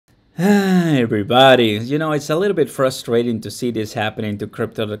Hi everybody, it's a little bit frustrating to see this happening to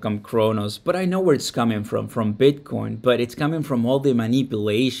crypto.com Cronos, but I know where it's coming from Bitcoin, but it's coming from all the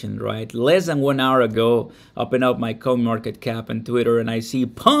manipulation, right? Less than 1 hour ago, open up my CoinMarketCap and Twitter and I see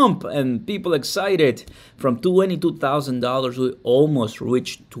pump and people excited. From $22,000, we almost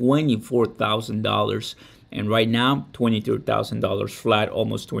reached $24,000. And right now, $22,000 flat,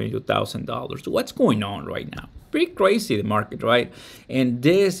 almost $22,000. What's going on right now? Pretty crazy, the market, right? And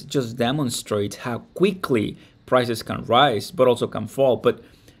this just demonstrates how quickly prices can rise, but also can fall. But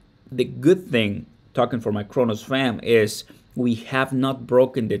the good thing, talking for my Cronos fam, is we have not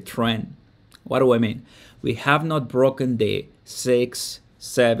broken the trend. What do I mean? We have not broken the 6,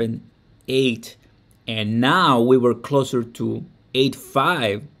 7, 8, and now we were closer to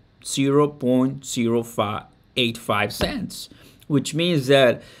 8.5, 0.0585 cents, which means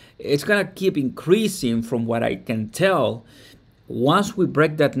that it's gonna keep increasing from what I can tell. Once we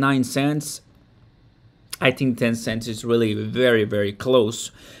break that 9 cents, I think 10 cents is really very, very close.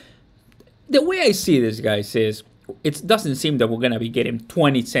 The way I see this, guys, is it doesn't seem that we're gonna be getting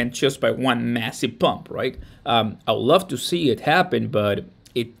 20 cents just by one massive pump, right? I would love to see it happen, but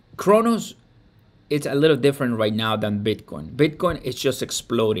Cronos, it's a little different right now than Bitcoin. Bitcoin is just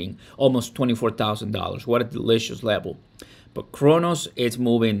exploding, almost $24,000. What a delicious level. But Cronos is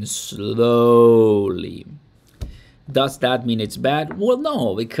moving slowly. Does that mean it's bad? Well,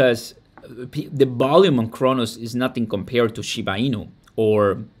 no, because the volume on Cronos is nothing compared to Shiba Inu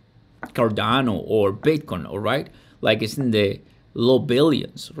or Cardano or Bitcoin, all right? Like it's in the low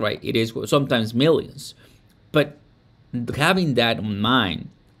billions, right? It is sometimes millions. But having that in mind,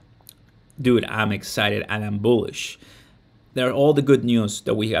 dude, I'm excited and I'm bullish. There are all the good news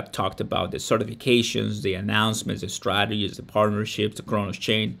that we have talked about, the certifications, the announcements, the strategies, the partnerships, the Cronos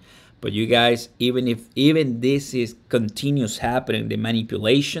chain. But you guys, even this is continuous happening, the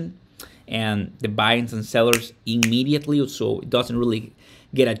manipulation and the buyers and sellers immediately, so it doesn't really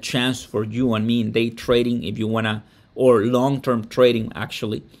get a chance for you and me in day trading if you wanna, or long-term trading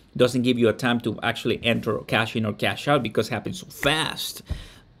actually, doesn't give you a time to actually enter or cash in or cash out because it happens so fast.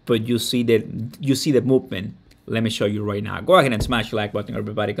 But you see the movement. Let me show you right now. Go ahead and smash the like button,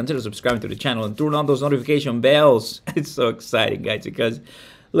 everybody. Consider subscribing to the channel and turn on those notification bells. It's so exciting, guys, because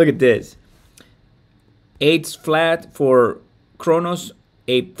look at this. 8's flat for Cronos,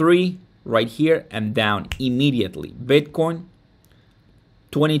 8.3 right here and down immediately. Bitcoin,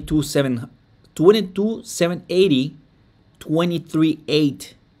 22,780,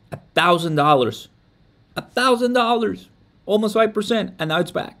 23.8, $1,000, $1,000. Almost 5%, and now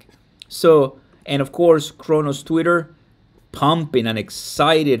it's back. So, and of course, Cronos Twitter pumping and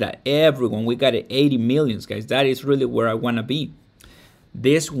excited at everyone. We got 80 millions, guys. That is really where I want to be.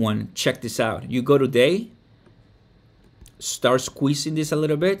 This one, check this out. You go today, start squeezing this a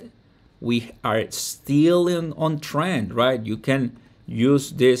little bit. We are still on trend, right? You can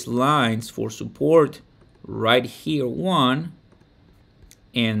use these lines for support. Right here, one,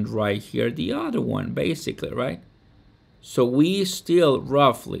 and right here, the other one, basically, right? So we still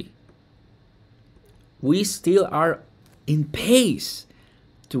are in pace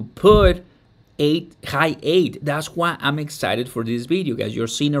to put high 8. That's why I'm excited for this video, guys. You're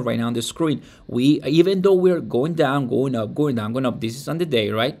seeing it right now on the screen. Even though we're going down, going up, going down, going up, this is on the day,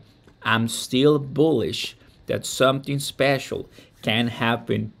 right? I'm still bullish that something special can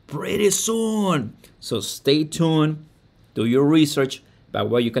happen pretty soon. So stay tuned, do your research about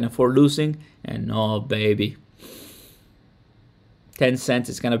what you can afford losing, and oh baby, 10 cents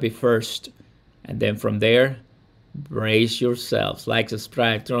is gonna be first, and then from there, brace yourselves. Like,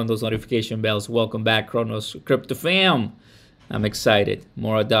 subscribe, turn on those notification bells. Welcome back, Cronos Crypto Fam. I'm excited.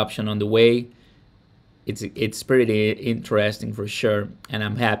 More adoption on the way. It's pretty interesting for sure, and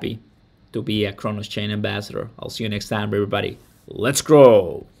I'm happy to be a Cronos Chain ambassador. I'll see you next time, everybody. Let's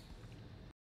grow.